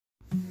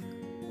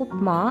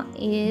Upma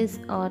is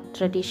a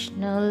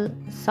traditional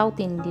South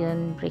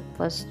Indian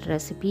breakfast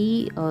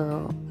recipe,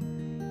 a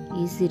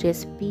easy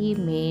recipe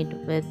made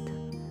with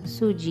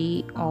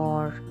suji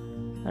or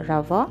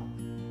rava,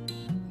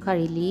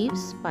 curry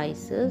leaves,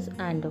 spices,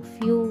 and a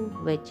few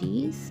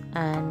veggies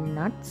and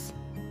nuts.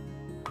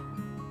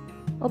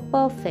 A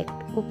perfect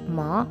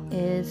upma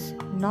is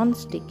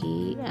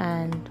non-sticky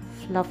and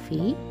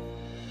fluffy.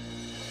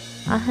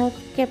 I have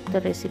kept the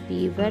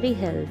recipe very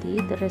healthy.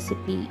 The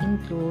recipe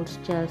includes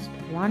just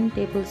 1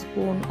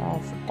 tablespoon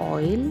of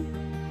oil.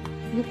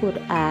 You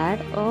could add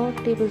a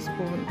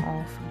tablespoon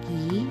of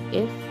ghee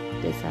if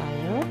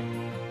desired.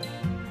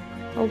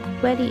 A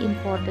very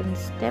important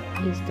step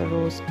is the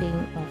roasting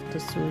of the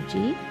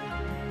suji.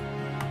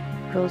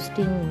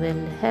 Roasting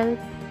will help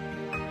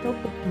the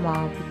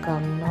upma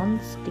become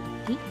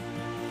non-sticky.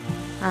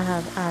 I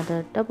have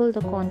added double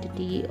the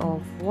quantity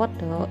of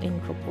water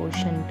in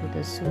proportion to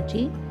the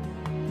suji.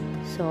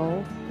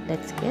 So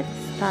let's get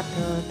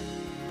started.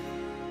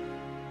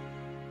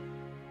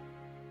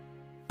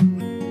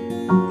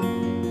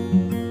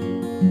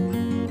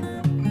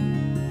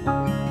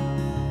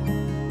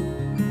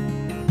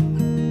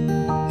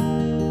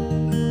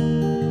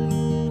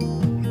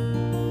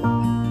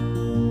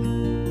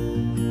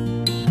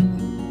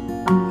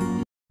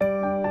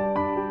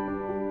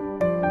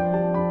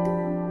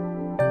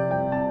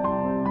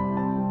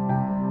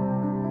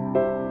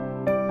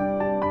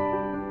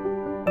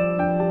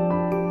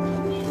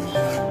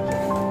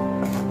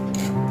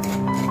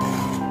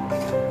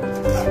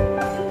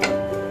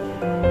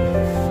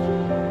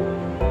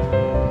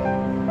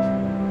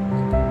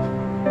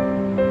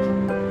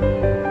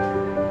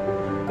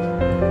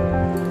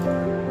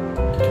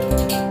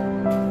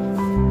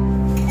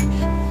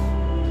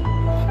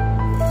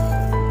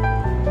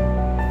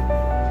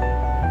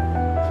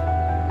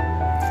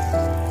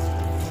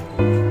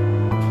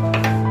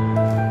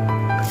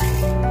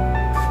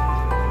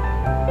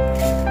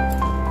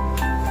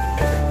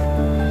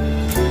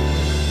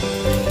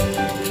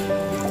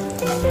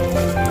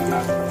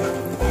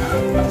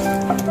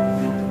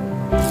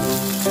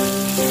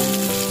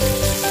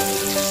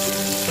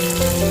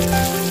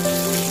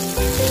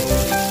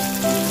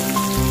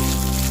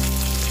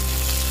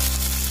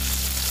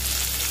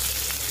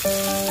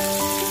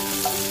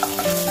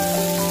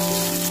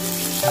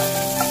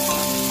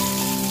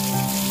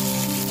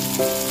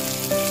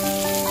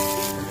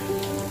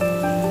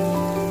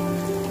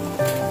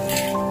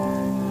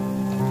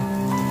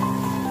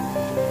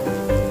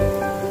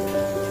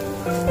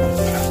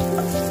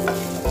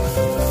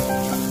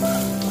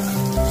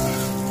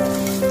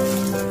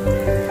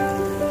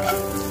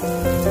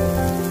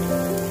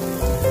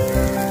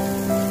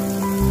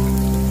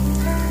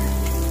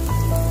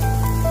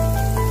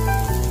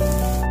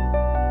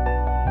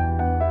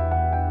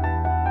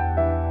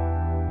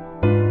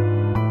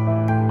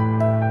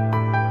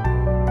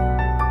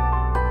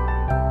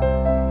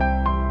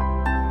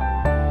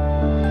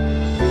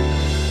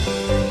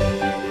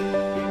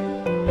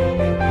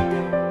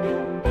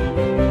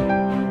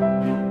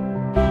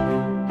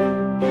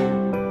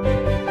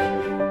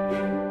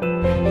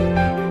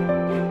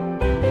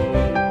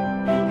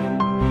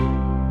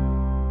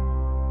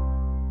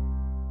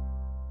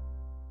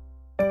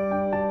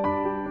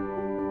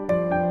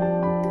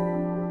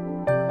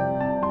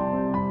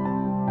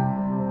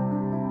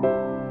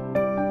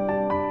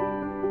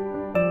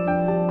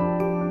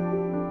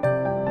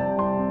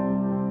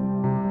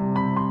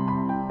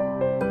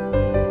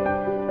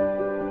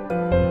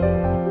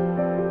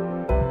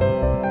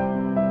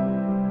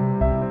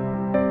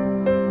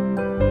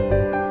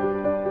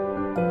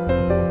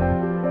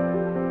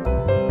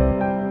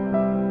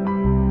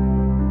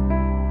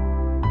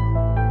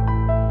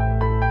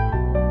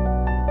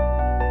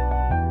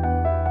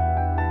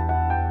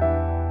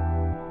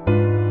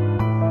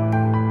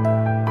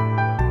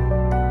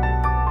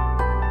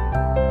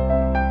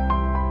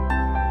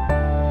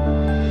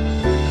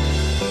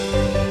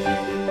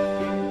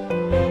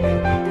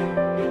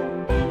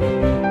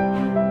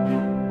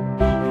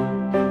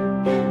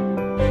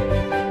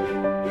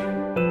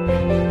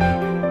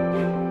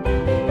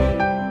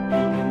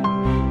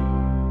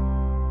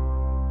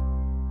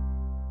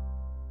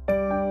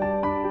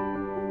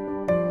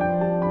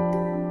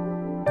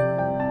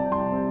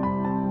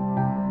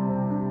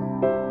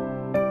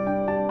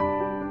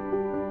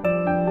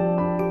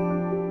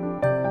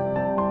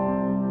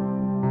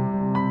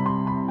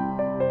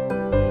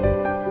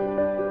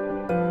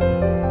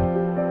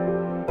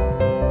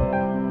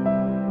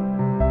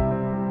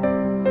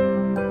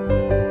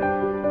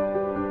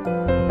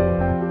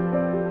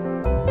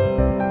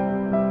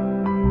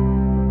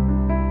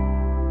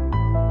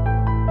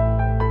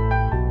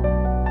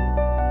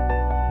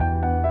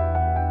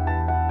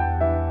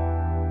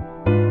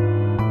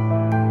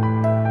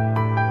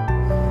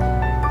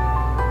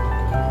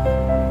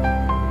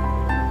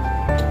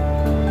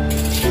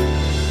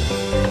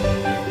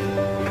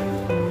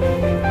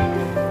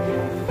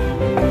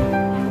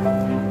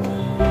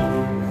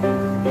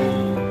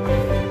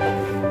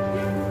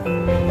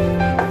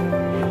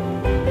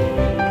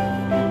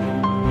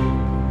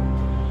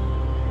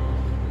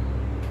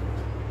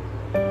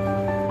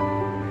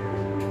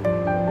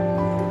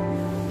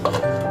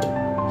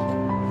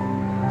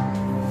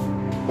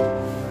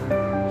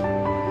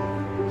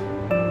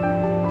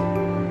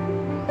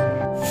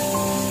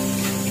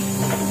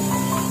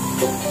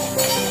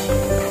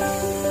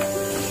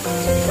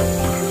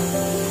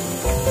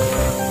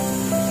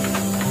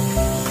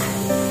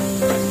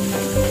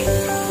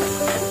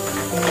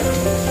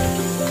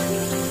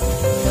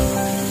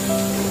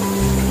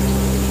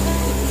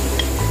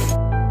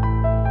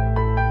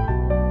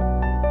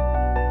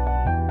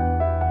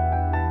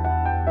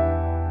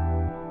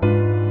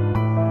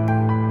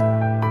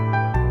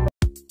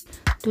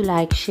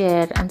 like,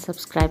 share and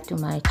subscribe to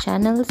my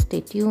channel.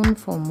 Stay tuned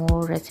for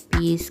more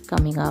recipes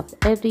coming up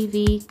every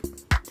week.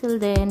 Till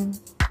then,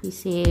 be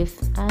safe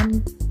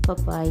and bye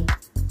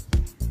bye.